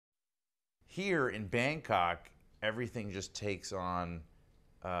here in Bangkok, everything just takes on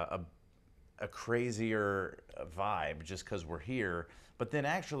a crazier vibe just because we're here. But then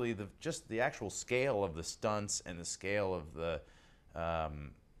actually, the actual scale of the stunts and the scale of the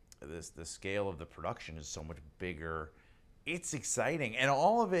scale of the production is so much bigger. It's exciting, and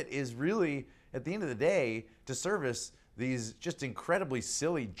all of it is really, at the end of the day, to service these just incredibly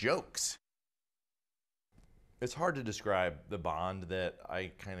silly jokes. It's hard to describe the bond that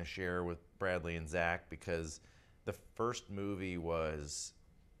I kind of share with Bradley and Zach, because the first movie was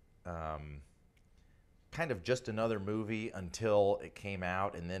kind of just another movie until it came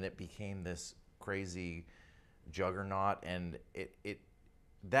out, and then it became this crazy juggernaut, and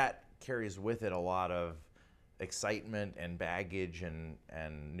that carries with it a lot of excitement and baggage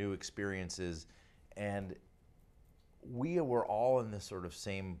and new experiences. And we were all in this sort of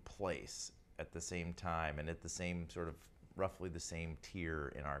same place at the same time, and at the same sort of roughly the same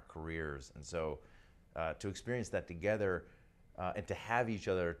tier in our careers. And so to experience that together and to have each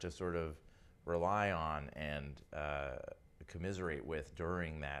other to sort of rely on and commiserate with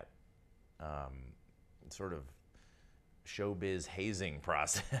during that sort of showbiz hazing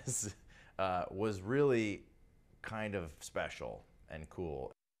process was really kind of special and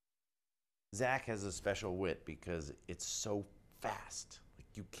cool. Zach has a special wit because it's so fast. Like,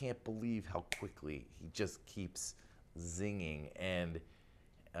 you can't believe how quickly he just keeps zinging. And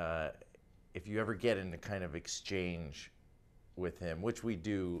if you ever get into kind of exchange with him, which we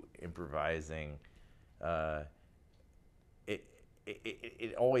do improvising,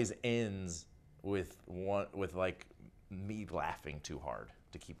 it always ends with like me laughing too hard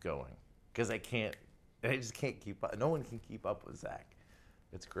to keep going, because I just can't keep up. No one can keep up with Zach.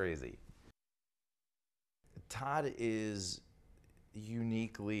 It's crazy. Todd is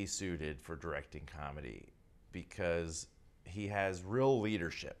uniquely suited for directing comedy because he has real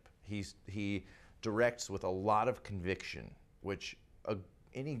leadership. He directs with a lot of conviction, which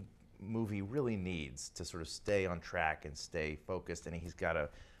any movie really needs to sort of stay on track and stay focused. And he's got a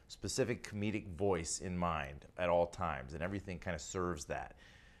specific comedic voice in mind at all times, and everything kind of serves that.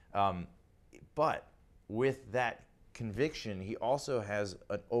 But with that conviction, he also has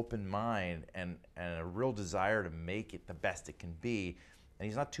an open mind and a real desire to make it the best it can be. And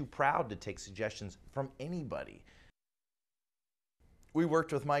he's not too proud to take suggestions from anybody. We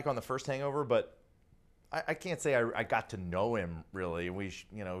worked with Mike on the first Hangover, but I can't say I got to know him really. We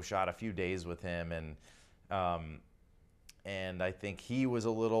shot a few days with him, and I think he was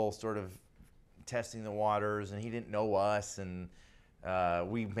a little sort of testing the waters, and he didn't know us, and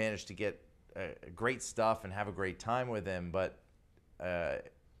we managed to get great stuff and have a great time with him, but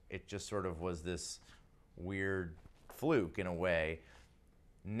it just sort of was this weird fluke in a way.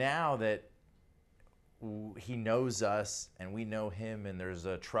 Now that he knows us and we know him, and there's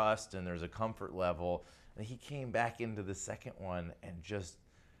a trust and there's a comfort level, and he came back into the second one and just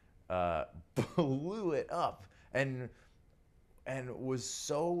blew it up and was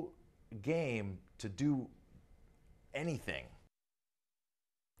so game to do anything.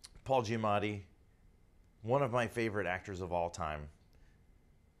 Paul Giamatti, one of my favorite actors of all time.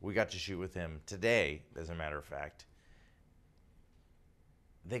 We got to shoot with him today, as a matter of fact.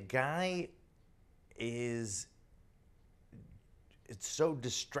 The guy it's so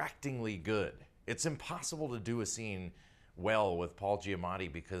distractingly good. It's impossible to do a scene well with Paul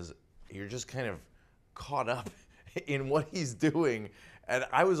Giamatti because you're just kind of caught up in what he's doing. And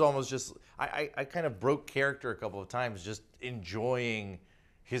I was almost just, I kind of broke character a couple of times just enjoying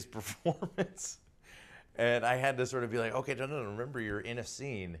his performance. And I had to sort of be like, okay, no, remember, you're in a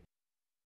scene.